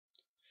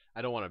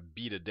I don't want to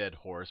beat a dead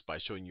horse by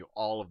showing you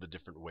all of the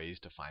different ways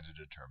to find a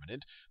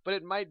determinant, but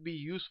it might be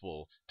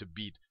useful to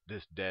beat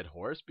this dead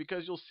horse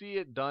because you'll see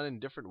it done in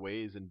different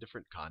ways in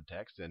different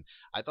contexts. And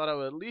I thought I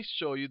would at least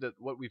show you that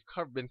what we've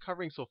been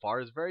covering so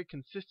far is very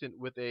consistent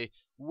with a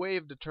way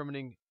of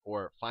determining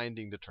or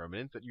finding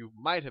determinants that you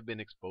might have been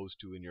exposed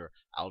to in your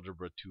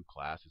Algebra 2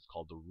 class. It's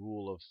called the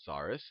Rule of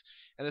Sarrus.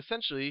 And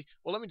essentially,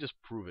 well, let me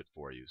just prove it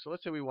for you. So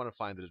let's say we want to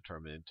find the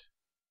determinant.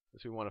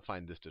 Let's say we want to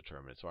find this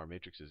determinant. So our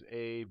matrix is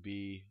A,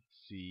 B,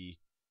 C,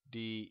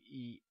 D,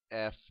 E,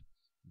 F,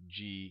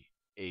 G,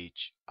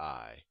 H,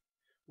 I.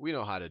 We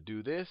know how to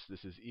do this.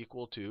 This is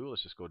equal to,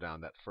 let's just go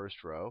down that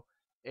first row,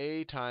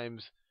 A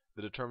times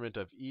the determinant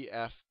of E,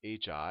 F,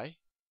 H, I,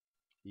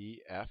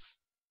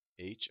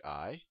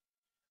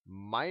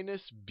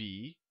 minus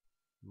B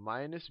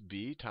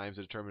times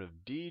the determinant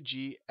of D,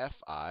 G, F,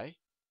 I,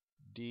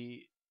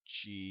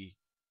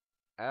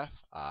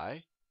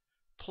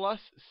 plus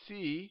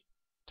C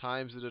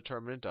times the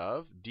determinant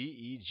of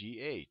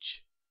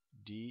DEGH.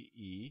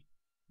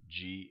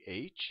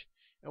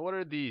 And what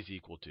are these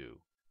equal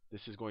to?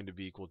 This is going to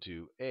be equal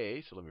to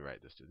A, so let me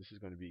write this. This is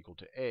going to be equal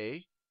to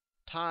A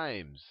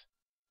times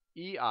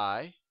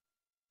EI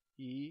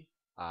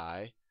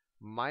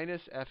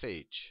minus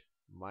FH.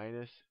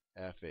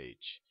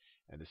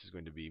 And this is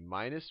going to be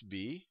minus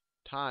B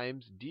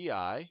times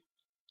DI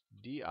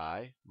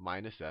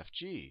minus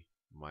FG.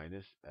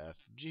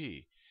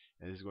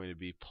 And this is going to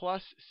be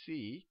plus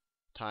C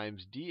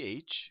times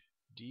DH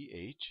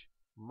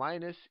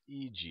minus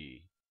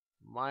EG.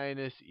 And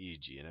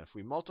if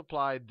we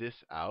multiply this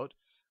out,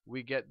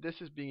 we get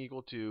this as being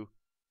equal to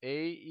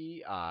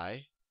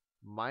AEI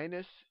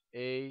minus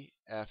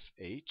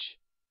AFH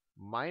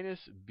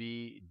minus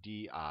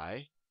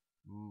BDI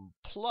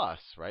plus,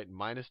 right,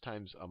 minus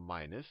times a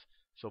minus,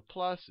 so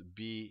plus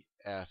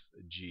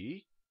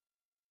BFG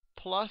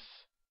plus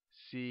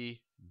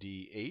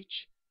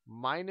CDH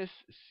minus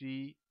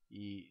CEG.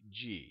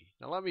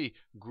 Now let me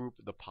group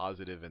the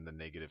positive and the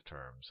negative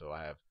terms. So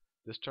I have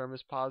this term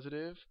is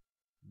positive,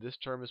 this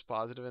term is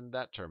positive, and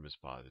that term is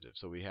positive.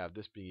 So we have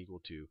this being equal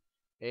to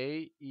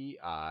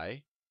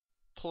AEI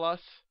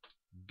plus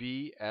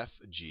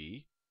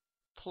BFG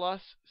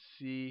plus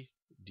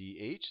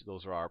CDH.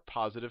 Those are our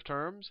positive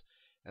terms.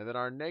 And then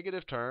our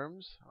negative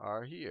terms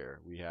are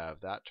here. We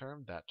have that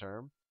term,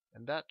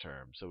 and that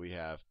term. So we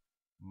have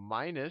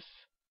minus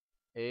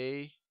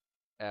AFH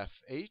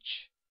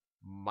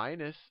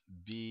minus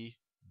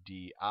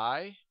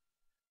BDI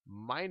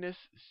minus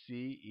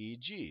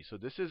CEG. So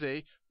this is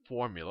a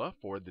formula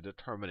for the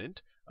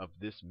determinant of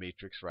this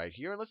matrix right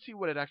here. And let's see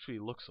what it actually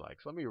looks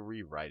like. So let me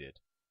rewrite it.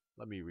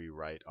 Let me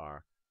rewrite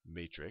our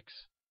matrix.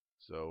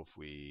 So if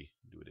we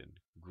do it in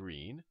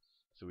green,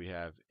 so we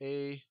have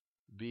A,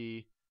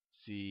 B,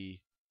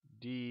 C,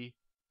 D,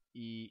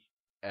 E,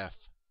 F,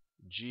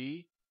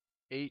 G,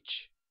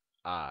 H,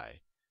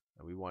 I.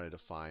 And we wanted to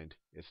find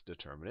its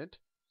determinant.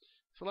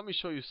 So let me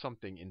show you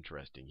something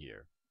interesting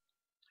here.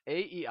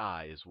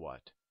 AEI is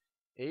what?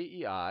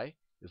 AEI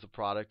is the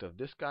product of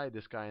this guy,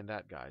 and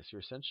that guy. So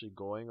you're essentially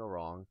going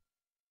along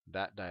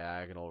that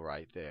diagonal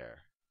right there.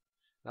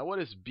 Now what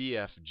is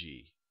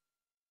BFG?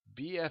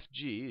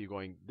 BFG, you're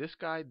going this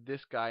guy,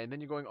 and then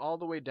you're going all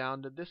the way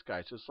down to this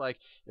guy. So it's like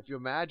if you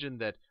imagine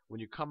that when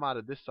you come out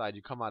of this side,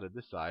 you come out of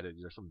this side,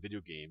 and there's some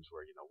video games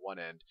where, one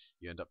end,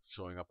 you end up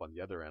showing up on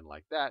the other end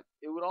like that.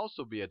 It would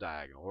also be a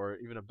diagonal, or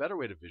even a better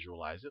way to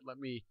visualize it. Let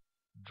me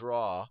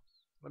redraw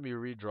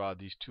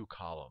these two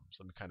columns.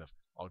 Let me kind of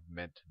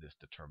augment this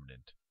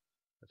determinant.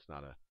 That's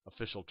not an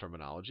official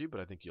terminology, but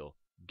I think you'll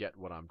get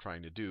what I'm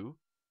trying to do.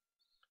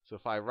 So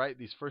if I write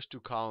these first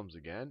two columns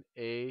again,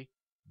 A,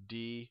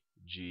 D,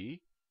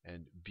 G,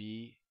 and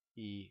B,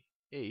 E,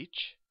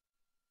 H,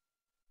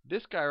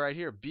 this guy right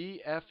here,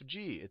 B, F,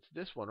 G, it's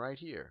this one right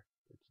here.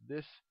 It's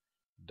this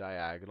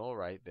diagonal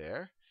right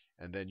there.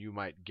 And then you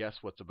might guess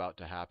what's about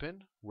to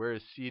happen. Where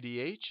is C, D,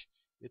 H?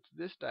 It's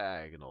this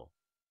diagonal.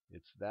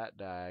 It's that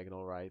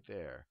diagonal right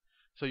there.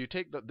 So you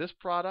take this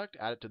product,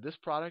 add it to this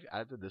product,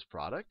 add it to this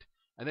product,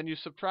 and then you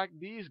subtract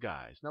these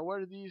guys. Now where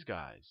are these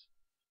guys?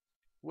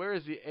 Where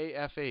is the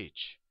AFH?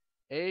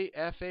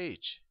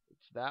 AFH.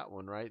 It's that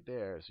one right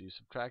there. So you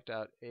subtract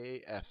out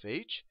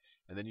AFH,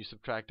 and then you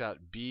subtract out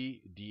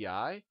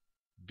BDI.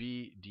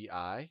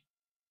 BDI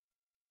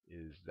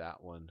is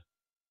that one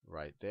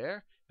right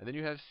there. And then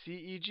you have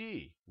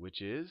CEG,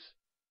 which is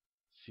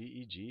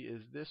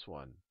this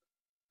one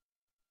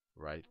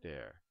right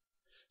there.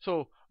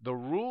 So the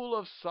Rule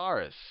of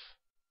Sarrus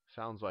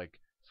sounds like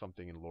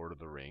something in Lord of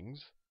the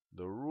Rings.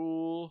 The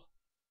Rule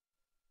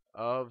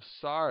of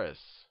Sarrus.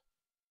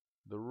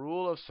 The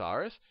Rule of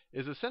Sarrus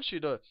is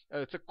essentially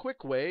it's a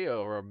quick way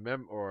or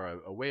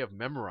a way of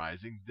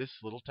memorizing this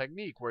little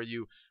technique where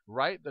you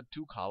write the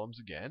two columns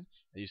again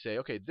and you say,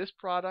 okay, this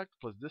product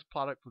plus this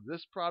product plus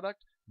this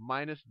product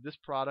minus this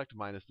product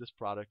minus this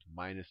product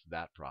minus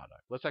that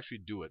product. Let's actually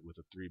do it with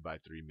a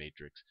 3x3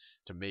 matrix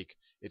to make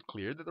it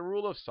clear that the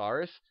Rule of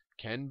Sarrus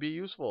can be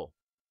useful.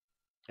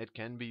 It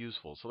can be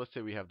useful. So let's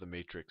say we have the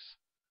matrix,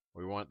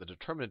 or we want the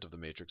determinant of the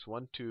matrix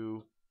 1,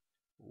 2,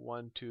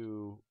 1,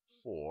 2,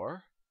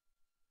 4,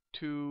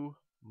 2,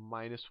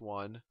 minus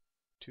 1,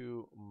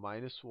 2,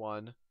 minus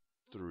 1,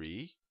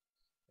 3.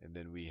 And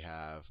then we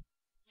have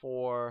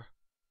 4,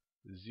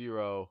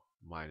 0,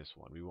 minus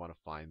 1. We want to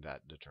find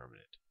that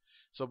determinant.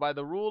 So by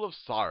the rule of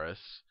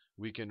Sarrus,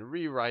 we can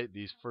rewrite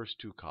these first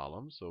two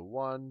columns. So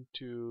 1,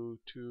 2,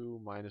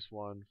 2, minus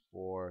 1,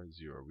 4,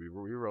 0. We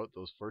rewrote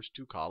those first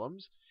two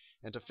columns.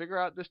 And to figure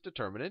out this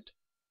determinant,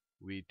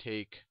 we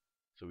take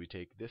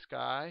this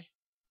guy.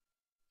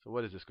 So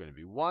what is this going to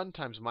be? 1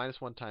 times minus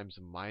 1 times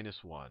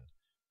minus 1.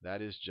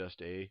 That is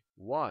just a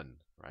 1,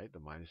 right? The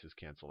minuses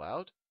cancel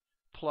out.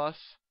 Plus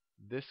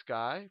this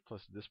guy,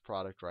 plus this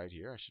product right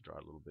here. I should draw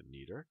it a little bit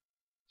neater.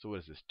 So what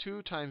is this?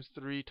 2 times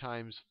 3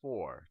 times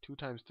 4. 2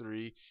 times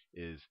 3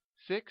 is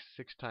 6.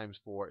 6 times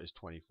 4 is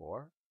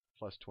 24,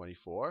 plus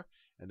 24.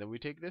 And then we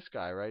take this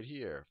guy right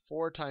here.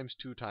 4 times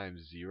 2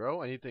 times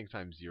 0. Anything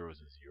times 0 is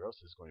a 0,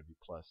 so it's going to be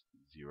plus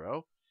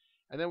 0.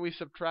 And then we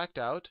subtract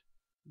out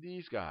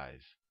these guys.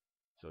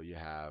 So you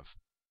have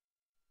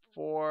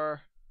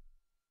 4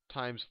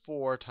 times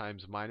 4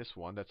 times minus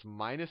 1. That's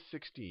minus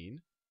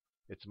 16.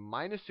 It's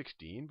minus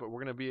 16, but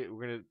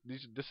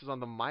this is on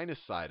the minus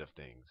side of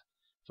things.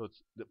 So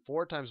it's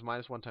 4 times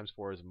minus 1 times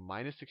 4 is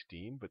minus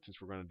 16, but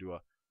since we're going to do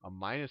a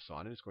minus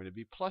on it, it's going to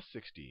be plus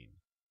 16.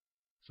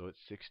 So it's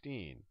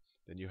 16.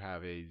 Then you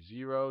have a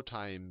 0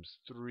 times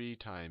 3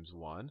 times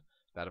 1.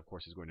 That, of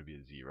course, is going to be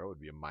a 0. It would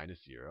be a minus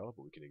 0,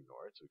 but we can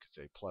ignore it. So we could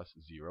say plus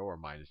 0 or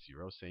minus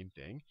 0, same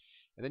thing.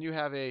 And then you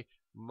have a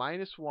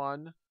minus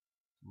 1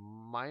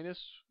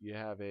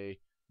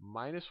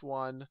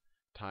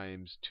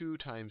 times 2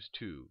 times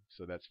 2.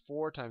 So that's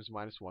 4 times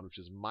minus 1, which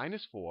is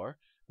minus 4.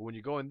 But when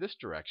you go in this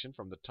direction,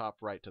 from the top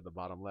right to the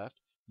bottom left,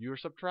 you're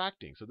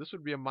subtracting. So this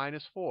would be a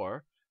minus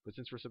 4, but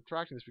since we're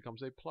subtracting, this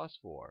becomes a plus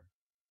 4.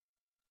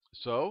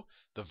 So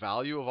the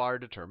value of our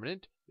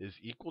determinant is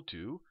equal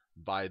to,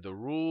 by the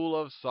rule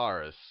of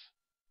Sarrus.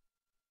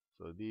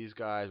 So these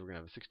guys, we're going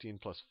to have 16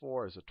 plus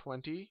 4 is a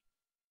 20,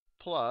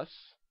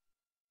 plus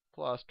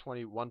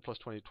 21 plus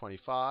 20,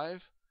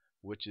 25,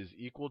 which is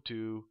equal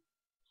to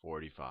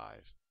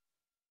 45.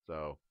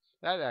 So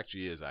that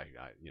actually is,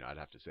 I'd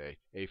have to say,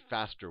 a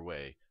faster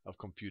way of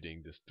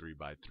computing this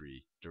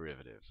 3/3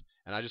 derivative.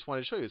 And I just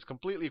wanted to show you it's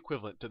completely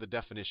equivalent to the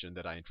definition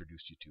that I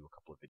introduced you to a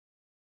couple of videos